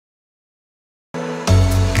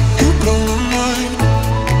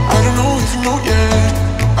you know yet.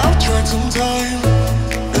 I've tried some time,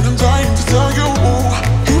 and I'm dying to tell you,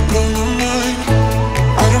 you blow my mind.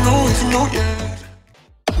 I don't know if you know yet.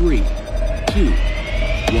 3, 2,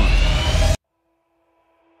 1.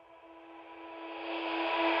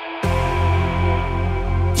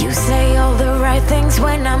 You say all the right things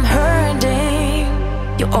when I'm hurting.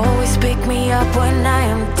 You always pick me up when I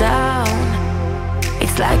am down.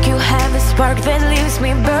 It's like you have a spark that leaves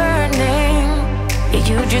me burning. Yeah,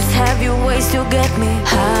 you just have your ways to get me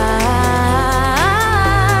high.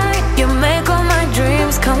 You make all my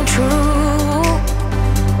dreams come true.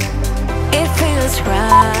 It feels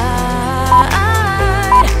right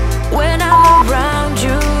when I'm around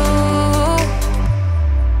you.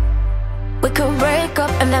 We could break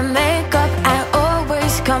up and then make up. I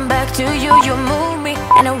always come back to you. You move me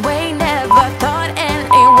in a way never thought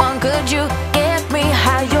anyone could. You get me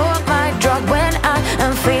high. You're my drug when I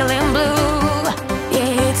am feeling blue.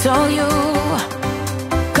 Yeah, it's all you,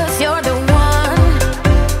 'cause you're the one.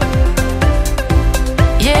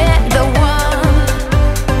 Yeah, the one.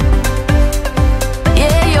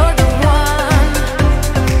 Yeah, you're the one.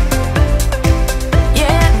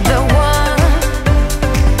 Yeah, the one.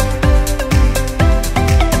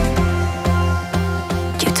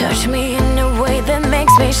 You touch me in a way that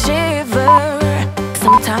makes me shiver.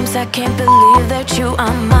 Sometimes I can't believe that you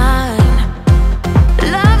are mine.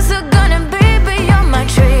 Love's a gun and baby, you're my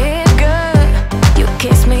trigger. You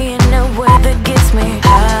kiss me in a way that gets me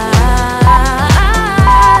high.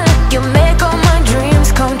 You make all my dreams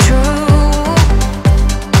come true.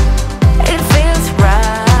 It feels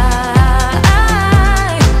right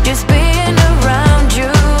just being around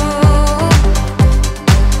you.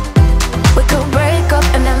 We could break up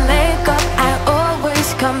and then make up. I always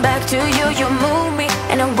come back to you. You move me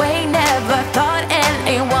in a way never thought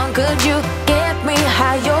anyone could. You get me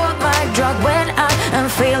high. You're my drug when I am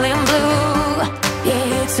feeling blue.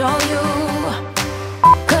 Yeah, it's all you,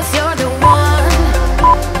 'cause you're the one.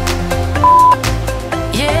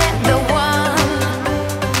 Yeah, the one.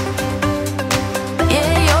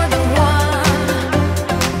 Yeah, you're the one.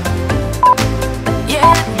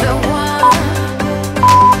 Yeah, the one.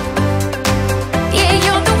 Yeah,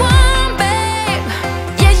 you're the one, babe.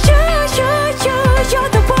 Yeah, you're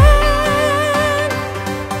the one.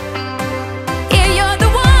 Yeah, you're the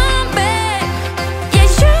one, babe. Yeah,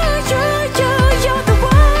 you're the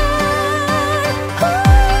one.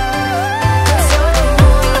 Ooh. 'Cause you're the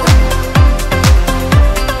one.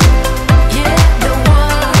 Yeah, the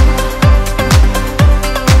one.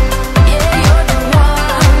 Yeah, you're the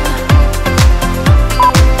one.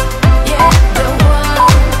 Yeah, the one.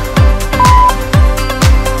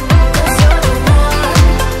 'Cause you're the one.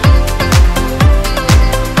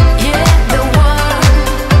 Yeah, the one.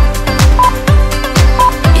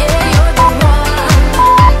 Yeah, you're the one.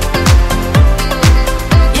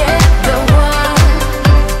 Yeah, the one.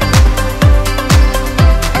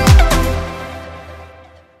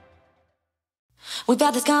 We've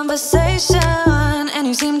had this conversation and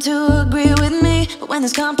you seem to agree with me. But when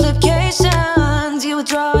there's complications, you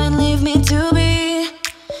withdraw and leave me to be.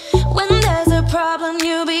 When there's a problem,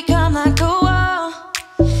 you become like a wall.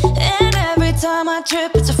 And every time I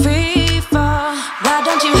trip, it's a free fall. Why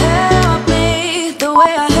don't you help me the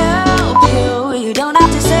way I help you? You don't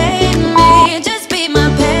have to save me, just be my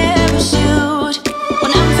parachute.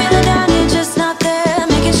 When I'm feeling down, you're just not there,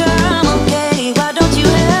 making sure I'm okay. Why don't you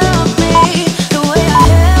help me the way I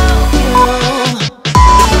help you?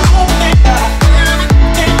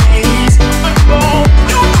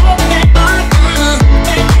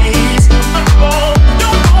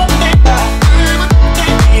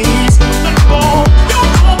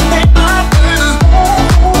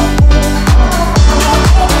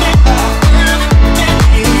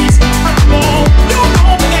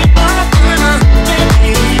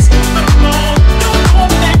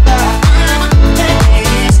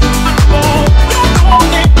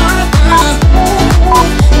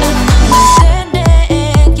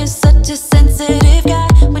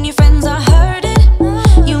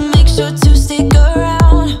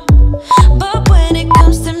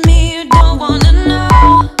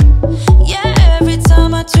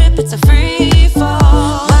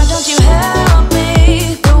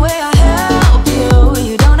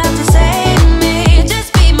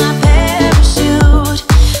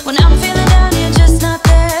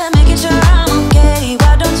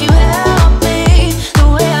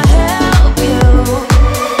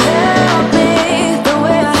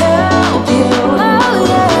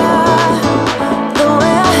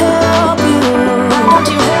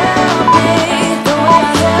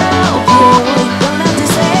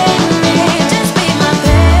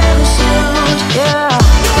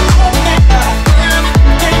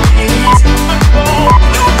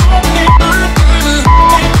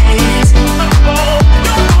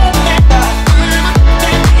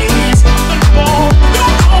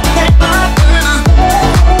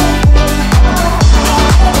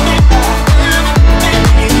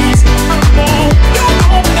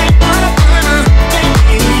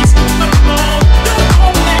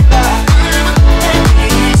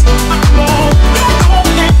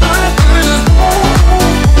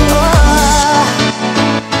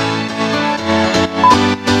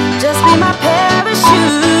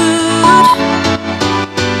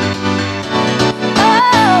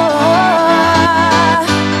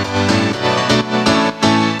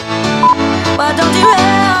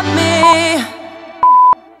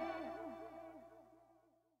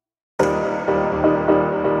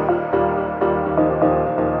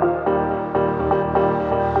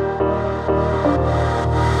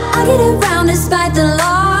 I get around despite the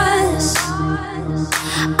loss.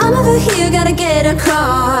 I'm over here, gotta get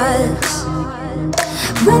across.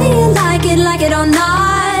 Whether you like it or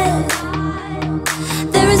not,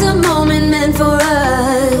 there is a moment meant for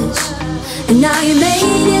us. And now you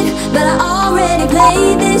made it, but I already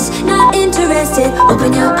played this. Not interested,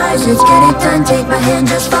 open your eyes, let's get it done. Take my hand,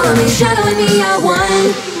 just follow me, shadowing me, I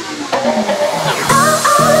won. Oh,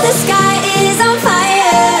 oh, the sky is on fire.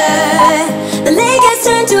 The lake has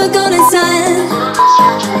turned to a golden sun.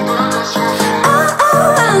 Oh,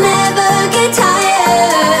 oh, I'll never get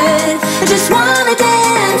tired. I just wanna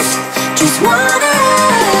dance, just wanna run.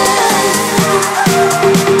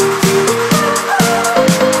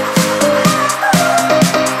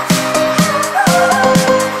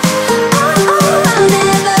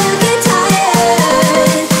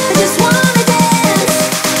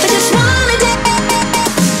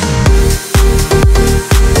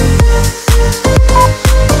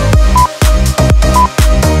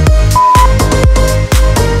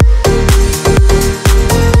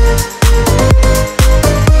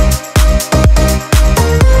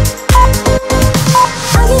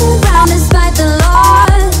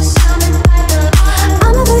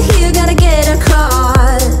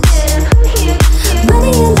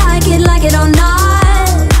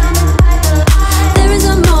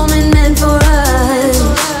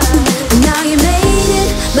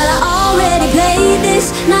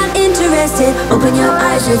 Open your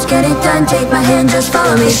eyes, let's get it done. Take my hand, just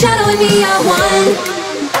follow me, shadowing me, I won.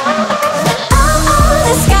 Oh, oh,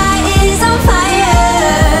 the sky is on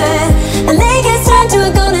fire. The lake has turned to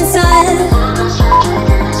a golden sun.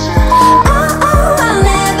 Oh, oh, I'll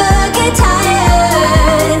never get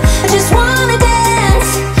tired. I just wanna dance,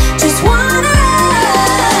 just wanna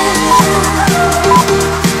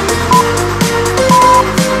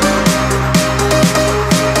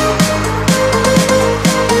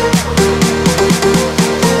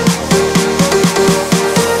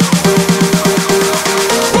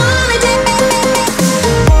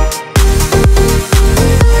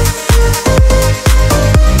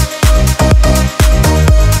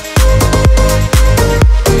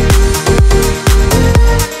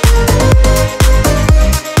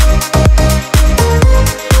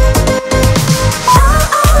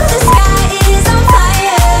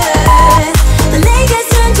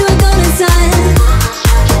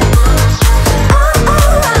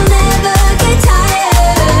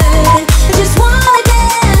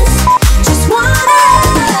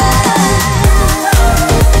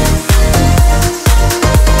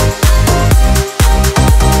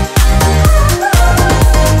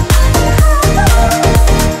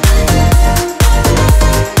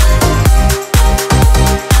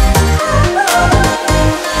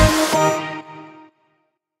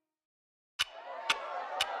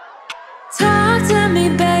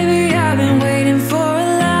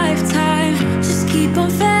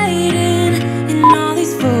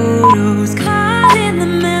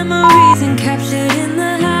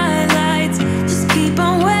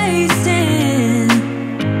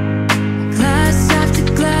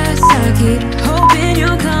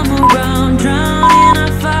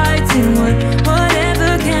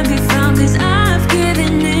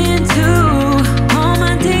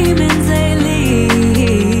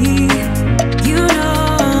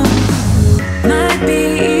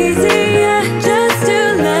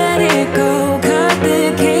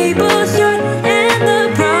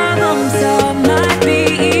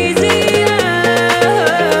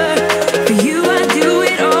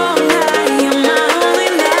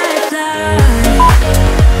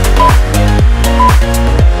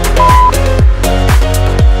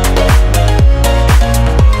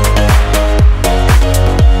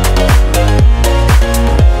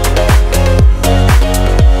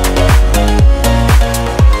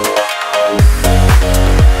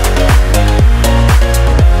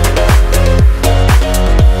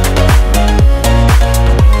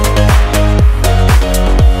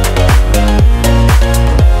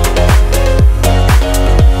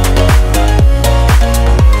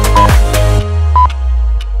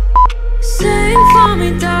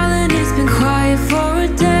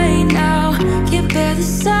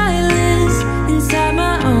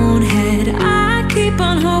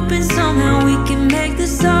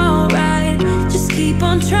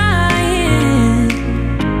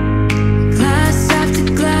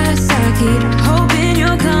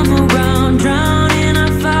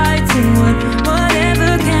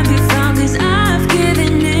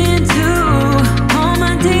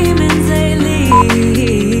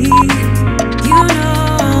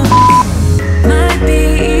Might be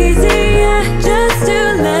easier just to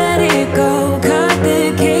let it go. Cut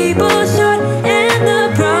the cable short and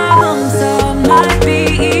the problem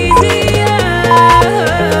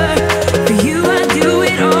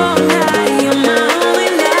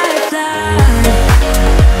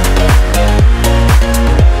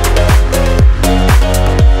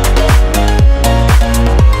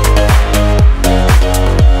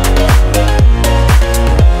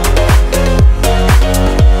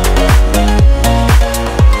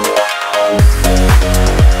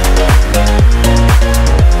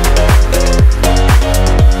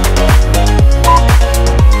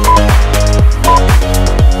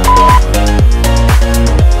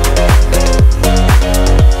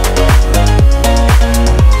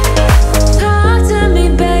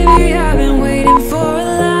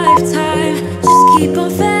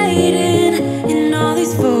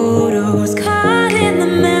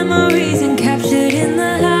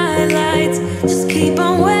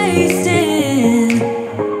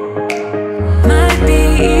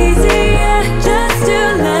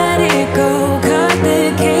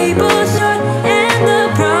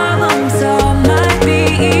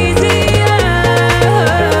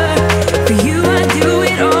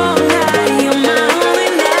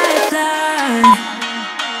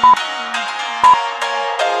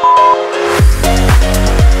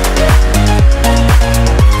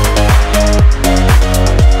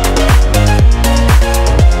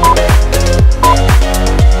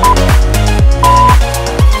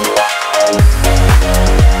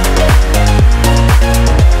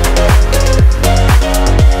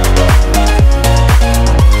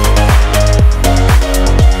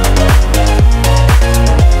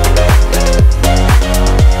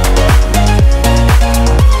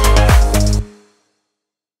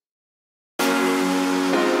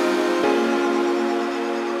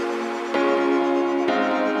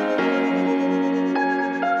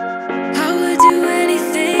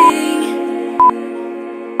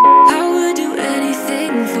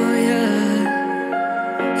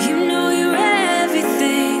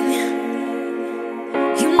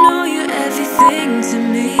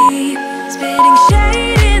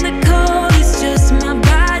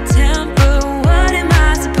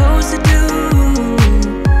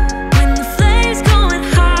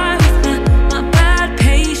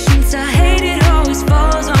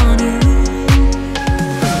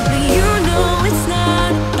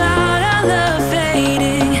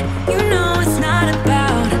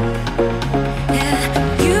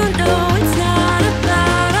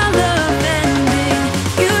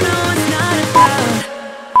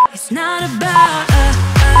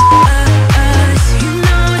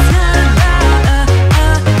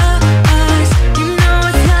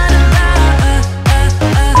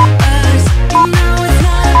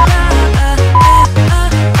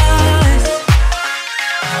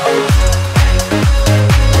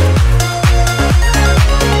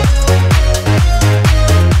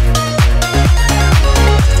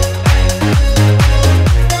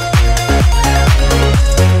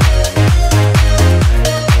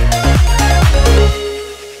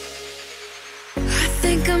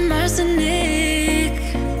arsenic,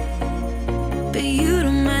 but you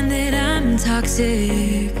don't mind that I'm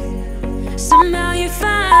toxic. Somehow you're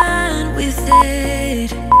fine with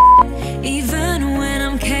it, even when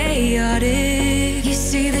I'm chaotic. You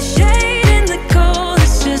see the shade in the cold,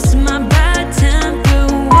 it's just my bad temper.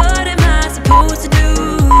 What am I supposed to do?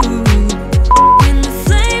 When the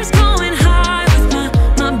flames going high with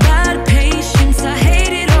my bad patience, I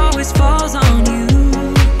hate it always falls on you.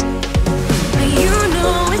 But you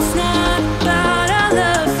know it's not about our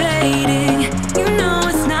love fading. You know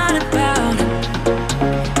it's not about,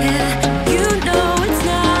 yeah. You know it's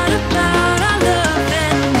not about our love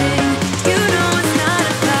ending. You know it's not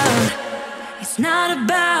about, it's not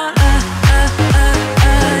about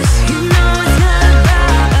us. You know it's not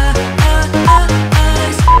about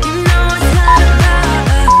us. You know it's not about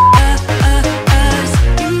us.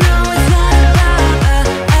 You know it's not about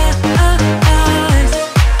us.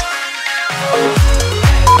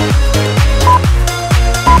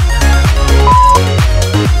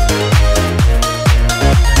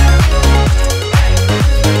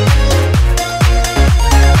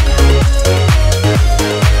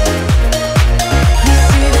 You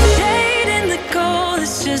see the shade in the cold,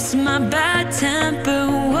 it's just my bad temper.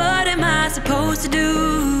 What am I supposed to do?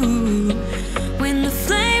 When the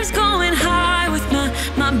flames going high with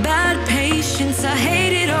my bad patience, I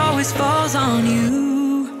hate it always falls on you.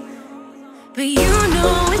 But you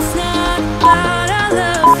know it's not about our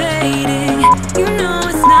love fading. You know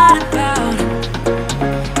it's not about,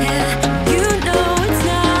 yeah. You know it's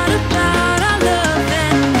not about our love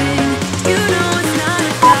ending. You know it's not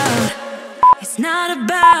about, it's not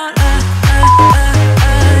about us.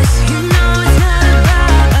 You know it's not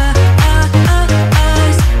about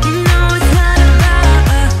us. You know it's not about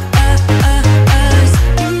us.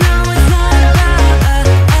 You know it's not about us.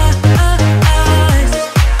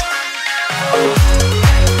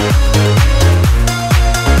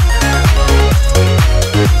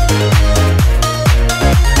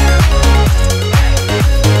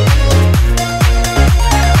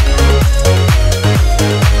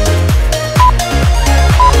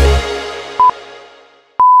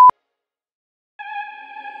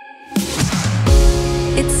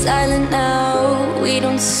 It's silent now, we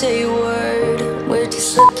don't say a word. We're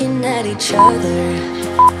just looking at each other.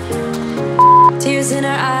 Tears in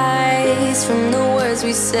our eyes from the words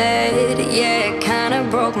we said. Yeah, it kinda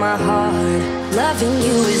broke my heart. Loving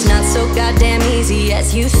you is not so goddamn easy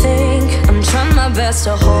as you think. I'm trying my best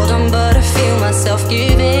to hold on, but I feel myself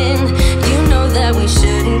giving. You know that we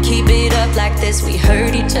shouldn't keep it up like this. We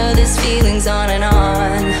hurt each other's feelings on and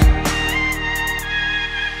on.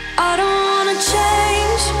 I don't wanna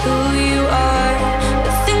change who you are.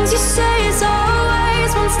 The things you say is always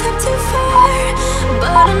one step too far.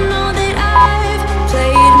 But I know that I've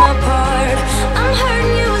played my part. I'm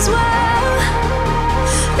hurting you as well.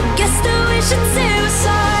 I guess that we should say we're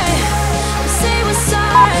sorry. Say we're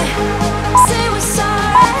sorry. Say we're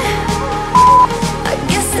sorry. I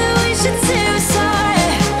guess that we should say we're sorry.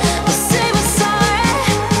 Say we're sorry.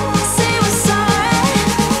 Say we're sorry.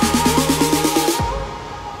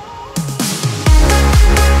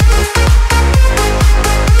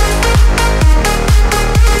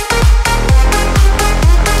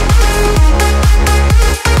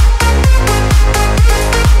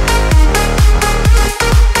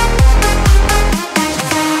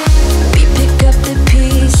 We pick up the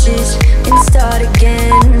pieces and start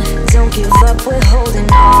again. Don't give up, we're holding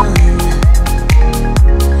on.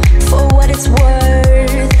 For what it's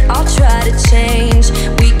worth, I'll try to change.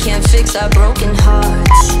 We can't fix our broken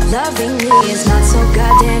hearts. Loving me is not so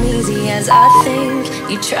goddamn easy as I think.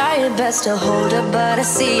 You try your best to hold up, but I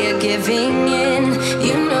see you giving in.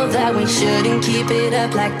 You know that we shouldn't keep it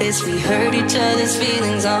up like this. We hurt each other's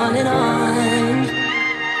feelings on and on.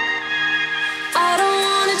 I don't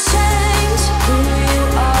wanna change who you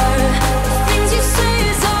are. The things you say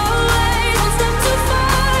is always one step too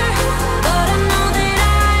far. But I know that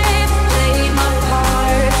I've played my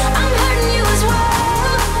part. I'm hurting you as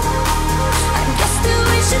well. I guess that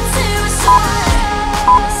we should say we're sorry.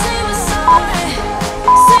 Say we're sorry.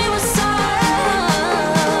 Say we're sorry.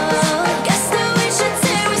 I guess that we should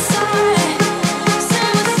say we're sorry. Say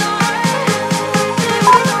we're sorry.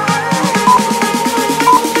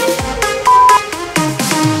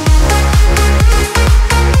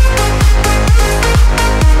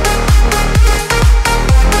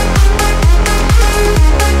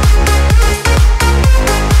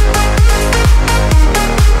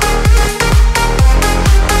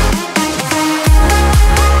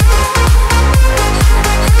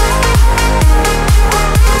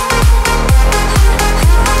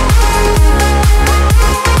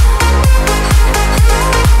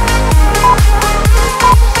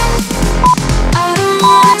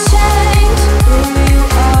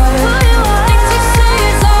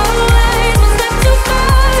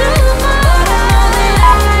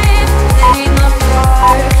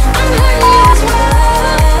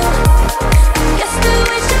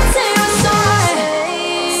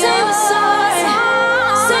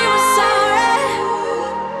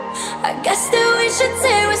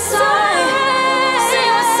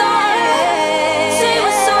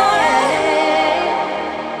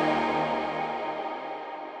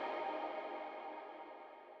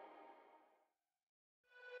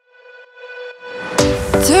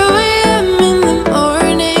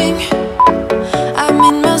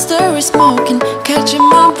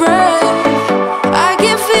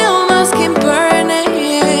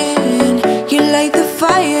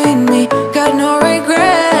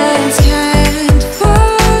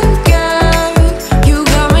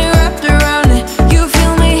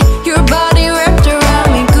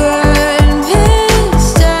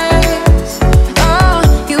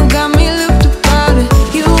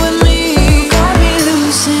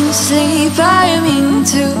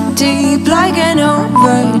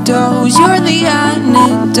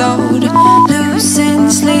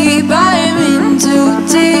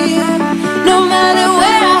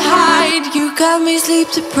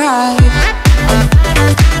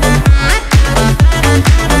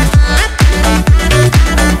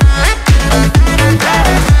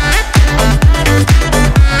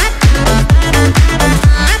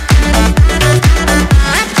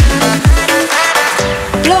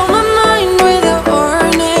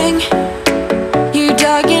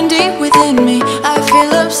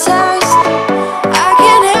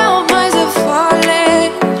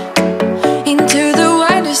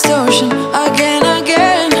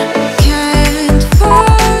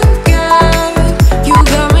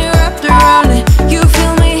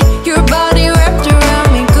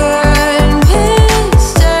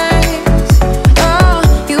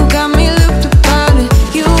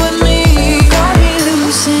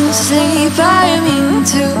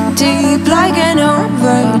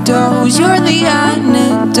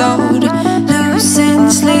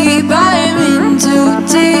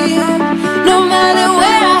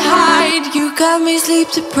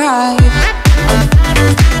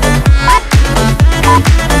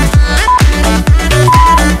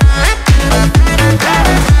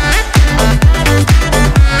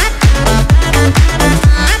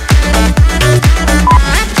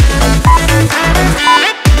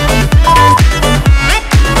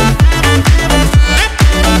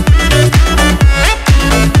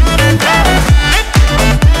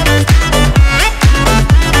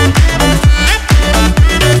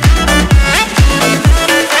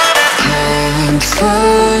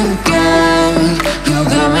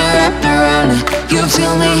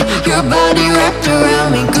 Your body wrapped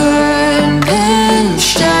around me, good and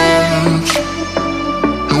strange.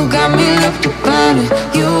 You got me looked upon it,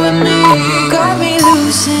 you and me. Got me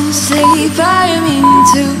losing sleep, I'm in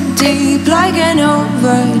too deep, like an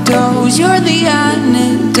overdose. You're the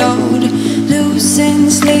antidote. Losing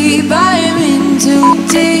sleep, I'm in too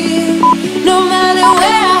deep. No matter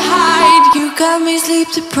where I hide, you got me sleep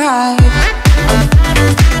deprived.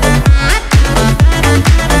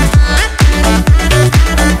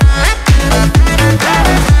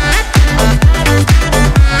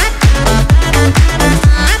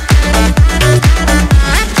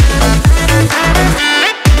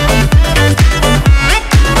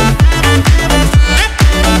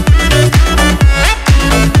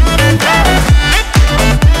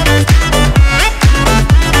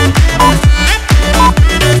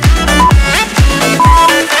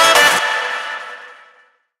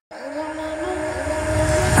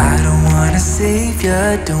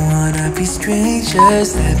 Don't wanna be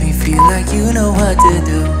strangers, let me feel like you know what to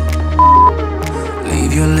do.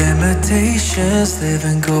 Leave your limitations, live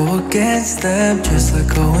and go against them. Just let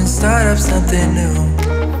go and start up something new.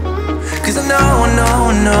 Cause I know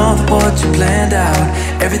that what you planned out,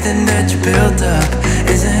 everything that you built up,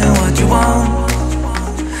 isn't what you want.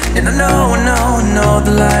 And I know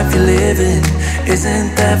the life you're living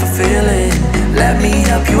isn't that fulfilling. Let me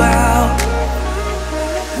help you out.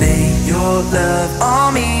 Lay your love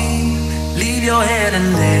on me, leave your head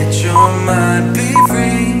and let your mind be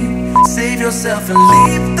free. Save yourself and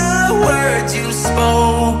leave the words you've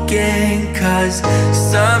spoken, cause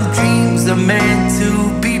some dreams are meant to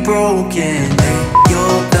be broken. Lay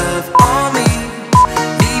your love on me,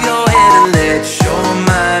 leave your head and let your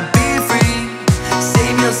mind be free.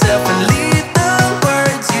 Save yourself and leave the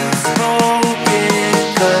words you've spoken,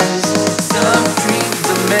 cause some dreams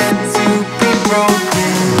are meant to be broken.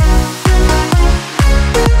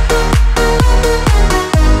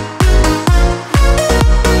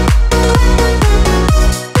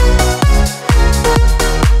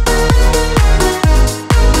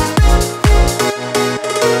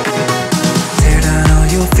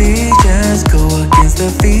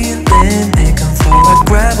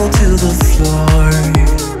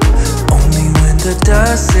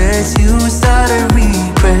 Says you start to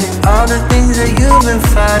regret all the things that you've been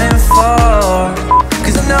fighting for.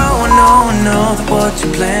 Cause I know that what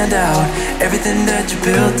you planned out, everything that you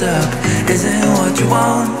built up, isn't what you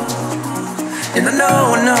want. And I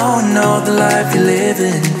know the life you're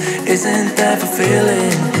living isn't that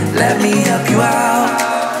fulfilling. Let me help you out.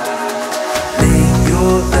 Lay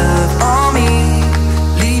your love on me,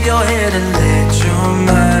 leave your head and let your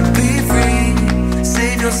mind be free.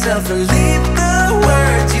 Save yourself and leave the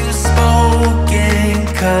words you've spoken,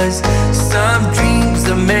 cause some dreams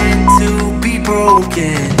are meant to be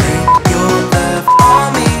broken. Lay your love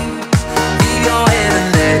on me, leave your head and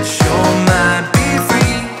let your mind be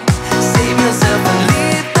free. Save yourself and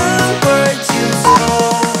leave the words you've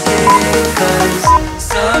spoken, cause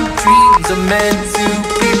some dreams are meant to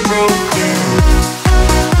be broken.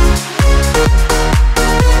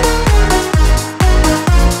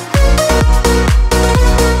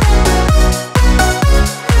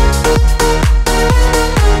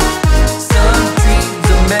 Some dreams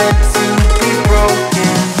are meant to be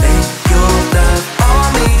broken. Lay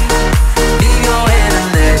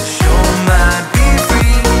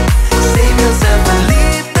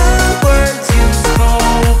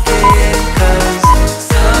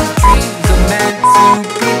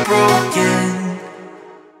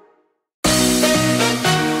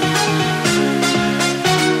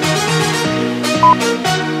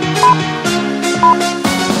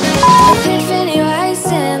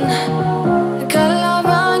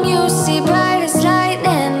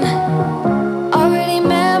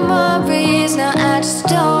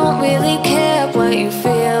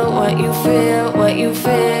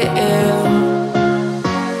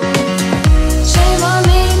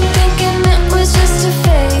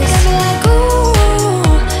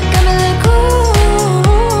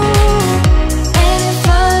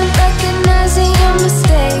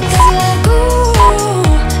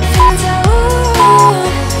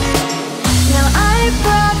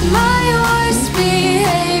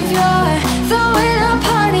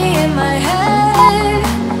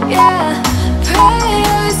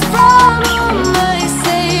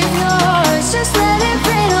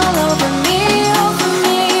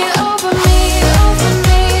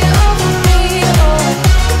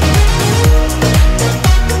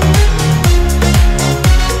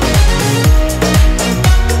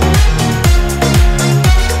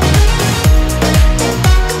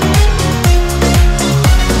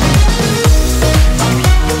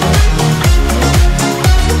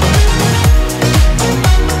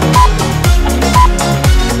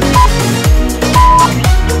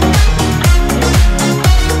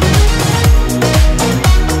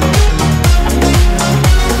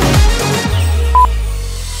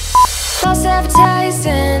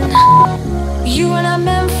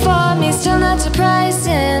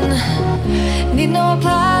surprising. Need no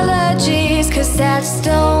apologies, cause I just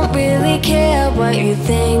don't really care what you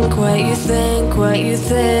think, what you think, what you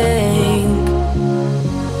think.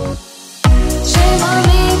 Shame on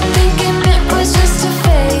me thinking it was just a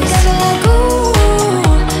phase. Got me like ooh,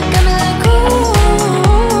 got me like ooh.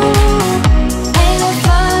 Ain't it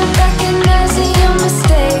fun recognizing your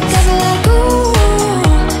mistakes? Got me like ooh,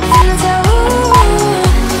 feeling so ooh.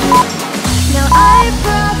 Now I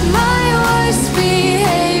brought my worst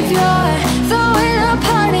behavior, throwing a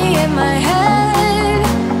party in my head.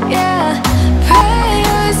 Yeah,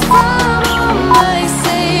 prayers from my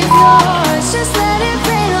saviors. Just let it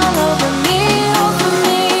rain all over me, over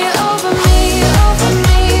me, over me, over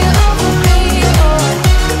me, over me.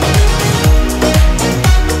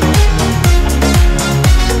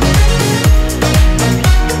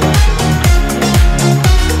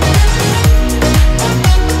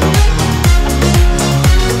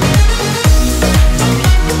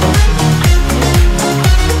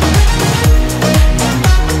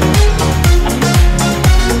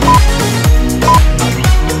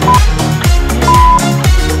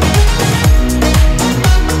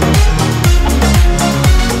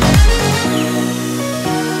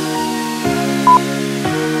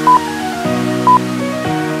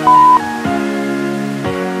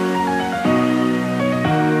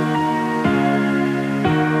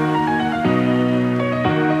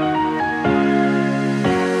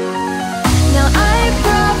 Now I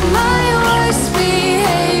brought my worst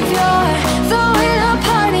behavior, throwing a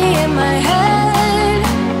party in my head.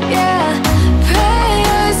 Yeah,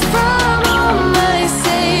 prayers from all my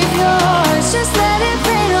saviors. Just let it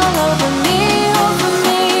rain all over me, over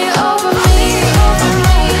me, over me, over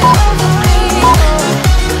me, over me,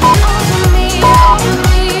 over me, over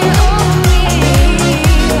me, over me.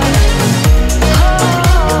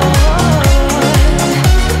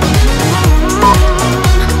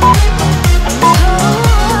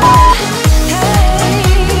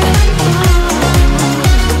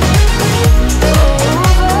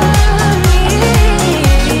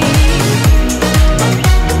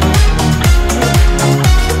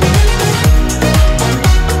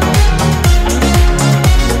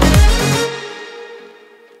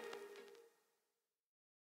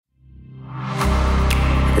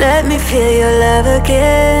 Let me feel your love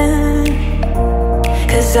again,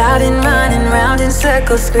 cause I've been running round in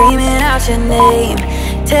circles, screaming out your name.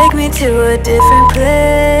 Take me to a different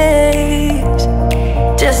place,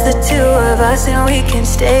 just the two of us, and we can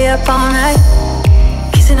stay up all night,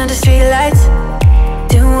 kissing under streetlights,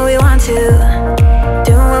 doing what we want to,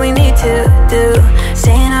 doing what we need to do,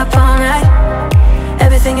 staying up all night,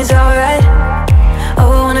 everything is alright.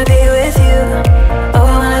 Oh, I wanna be with you, oh,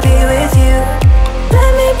 I wanna be with you.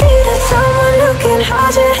 Let me be the someone who can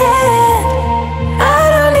hold your hand. I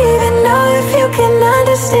don't even know if you can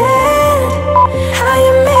understand how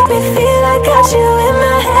you make me feel. I got you in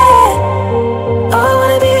my head. Oh, I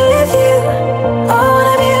wanna be with you, oh, I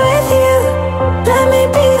wanna be with you. Let me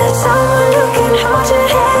be the someone who can hold your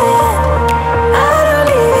hand. I don't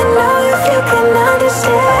even know if you can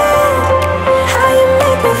understand how you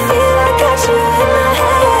make me feel. I got you in my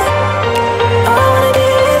head. Oh, I wanna be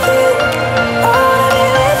with you, oh, I wanna be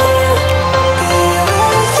with you, be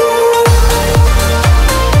with you.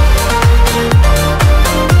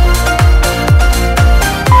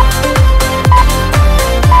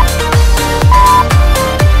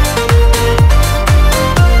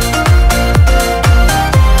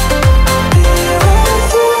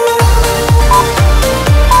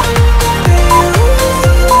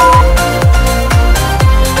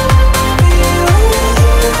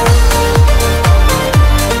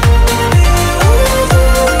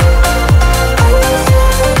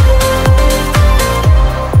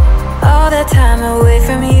 All that time away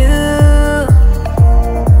from you,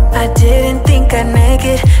 I didn't think I'd make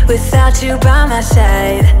it without you by my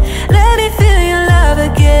side. Let me feel your love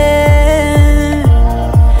again,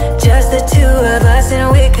 just the two of us,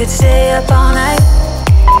 and we could stay up all night,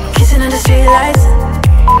 kissing under streetlights,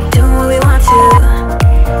 doing what we want to,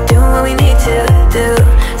 doing what we need to do,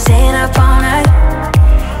 staying up all night,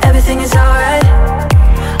 everything is alright.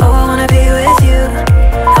 Oh, I wanna be with you,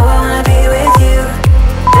 oh, I wanna be with you.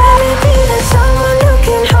 Let me be the someone who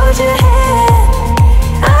can hold your hand.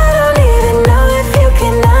 I don't even know if you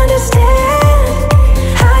can understand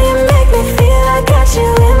how you make me feel. I got you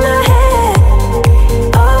in my head.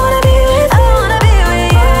 Oh, I wanna be with you, I wanna be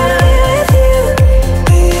with you, I wanna be with you,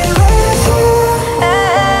 be with you.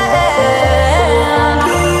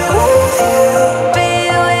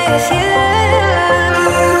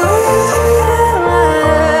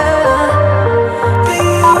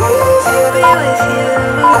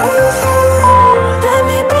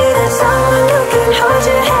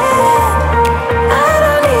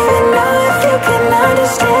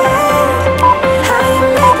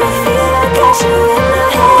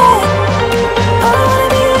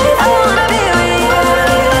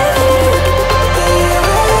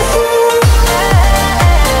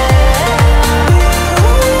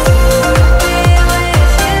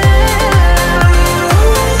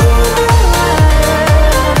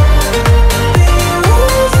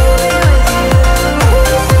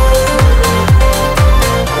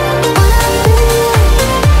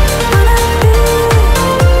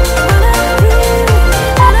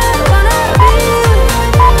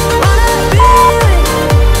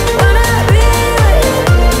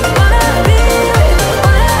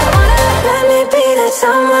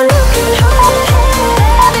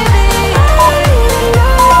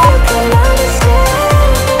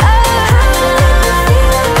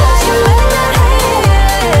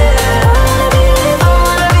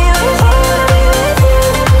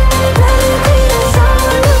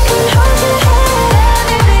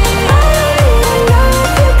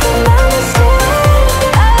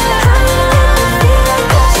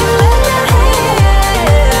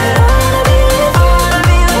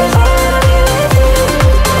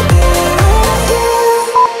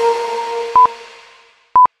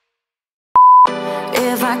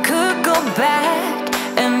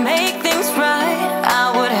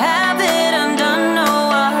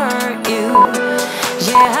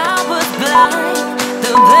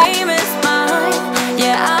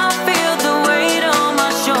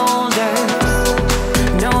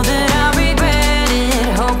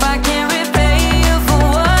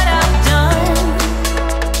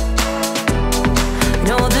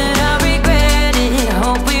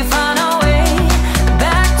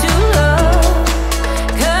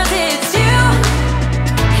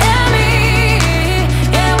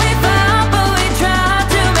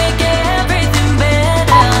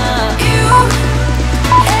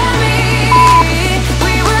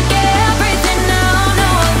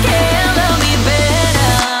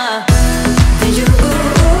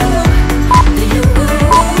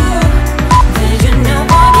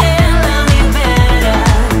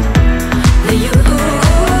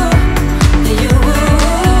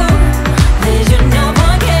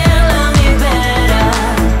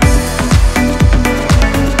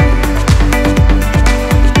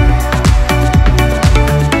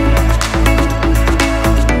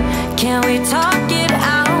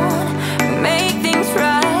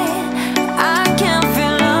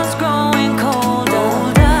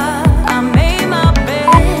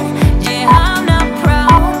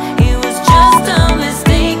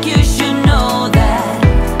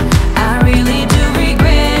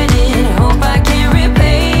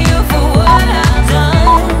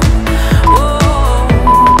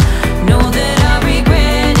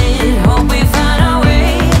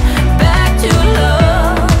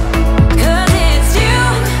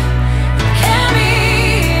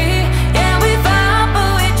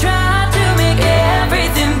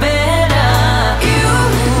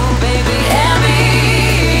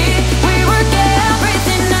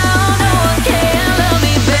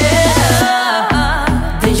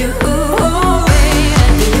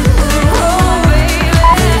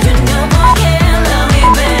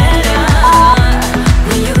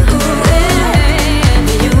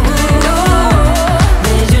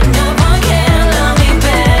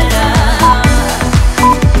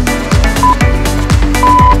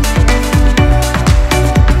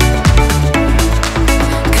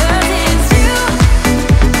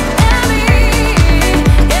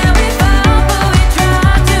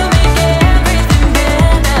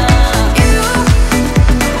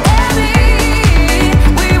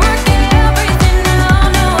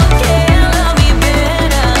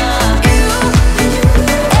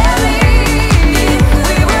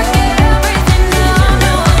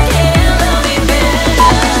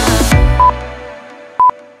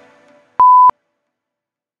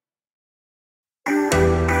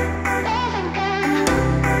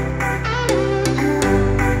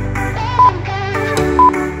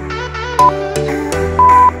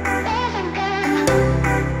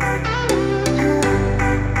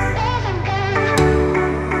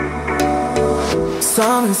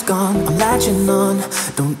 Summer's gone, I'm latching on.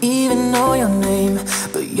 Don't even know your name,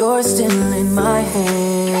 but you're still in my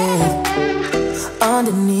head.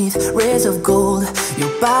 Underneath rays of gold, your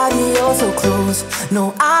body oh so close.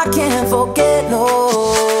 No, I can't forget, no.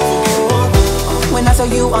 When I saw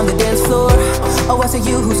you on the dance floor, oh I saw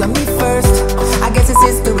you who saw me first. I guess it's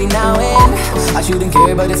history now and I shouldn't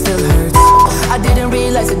care but it still hurts. I didn't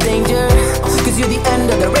realize the danger, cause you're the end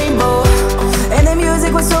of the rainbow. And the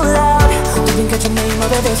music was so loud, didn't catch your name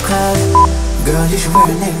over this crowd. Girl, you should wear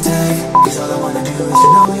a name tag, cause all I wanna do is to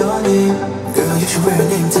know your name. Girl, you should wear a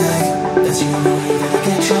name tag, that's the only way that I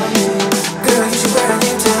get your name. Girl, you should wear a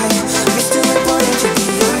name tag, it's too important to be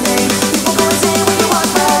your name. People go insane when you walk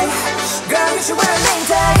by. Girl, you should wear a name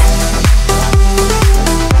tag.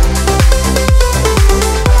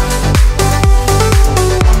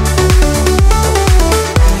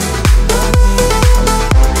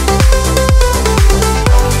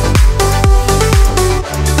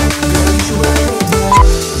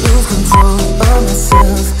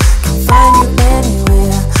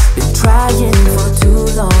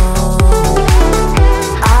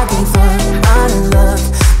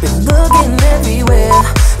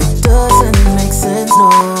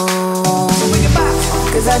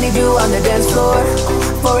 I need you on the dance floor,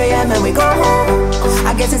 4 AM and we go home.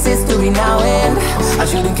 I guess it's history now and I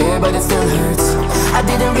shouldn't care but it still hurts. I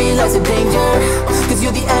didn't realize the danger, cause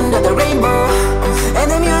you're the end of the rainbow. And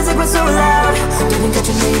the music was so loud, didn't catch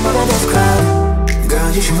your name over this crowd. Girl,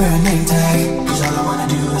 you should wear a name tag, cause all I wanna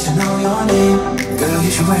do is to know your name. Girl,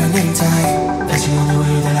 you should wear a name tag, that's the only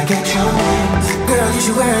way that I get your name. Girl, you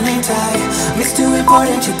should wear a name tag, it's too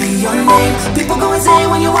important to be your name. People go insane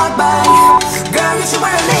when you walk by. Girl, you should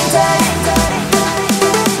wear a name tag.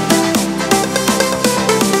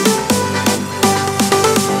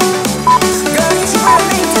 Girl, you should wear a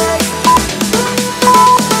name tag.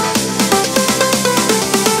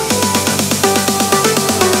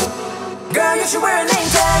 Girl, you should wear a name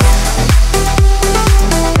tag.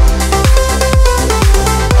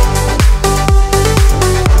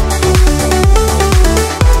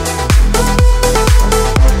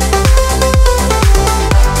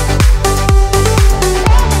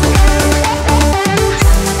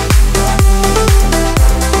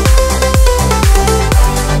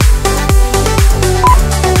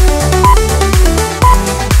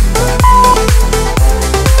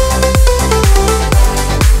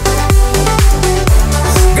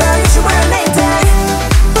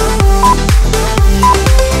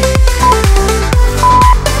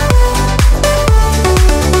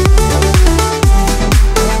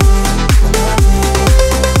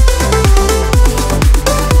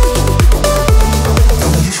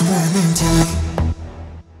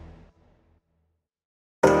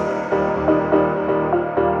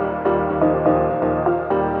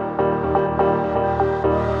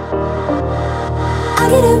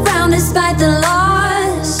 Despite the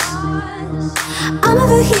loss, I'm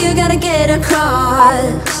over here, gotta get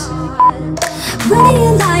across. Whether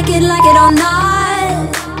you like it or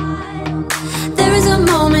not, there is a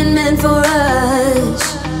moment meant for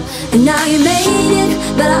us. And now you made it,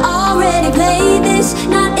 but I already played this.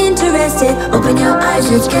 Not interested, open your eyes,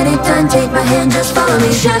 let's get it done. Take my hand, just follow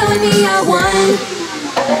me, shadowing me, I won.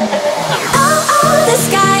 Oh, oh, the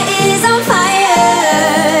sky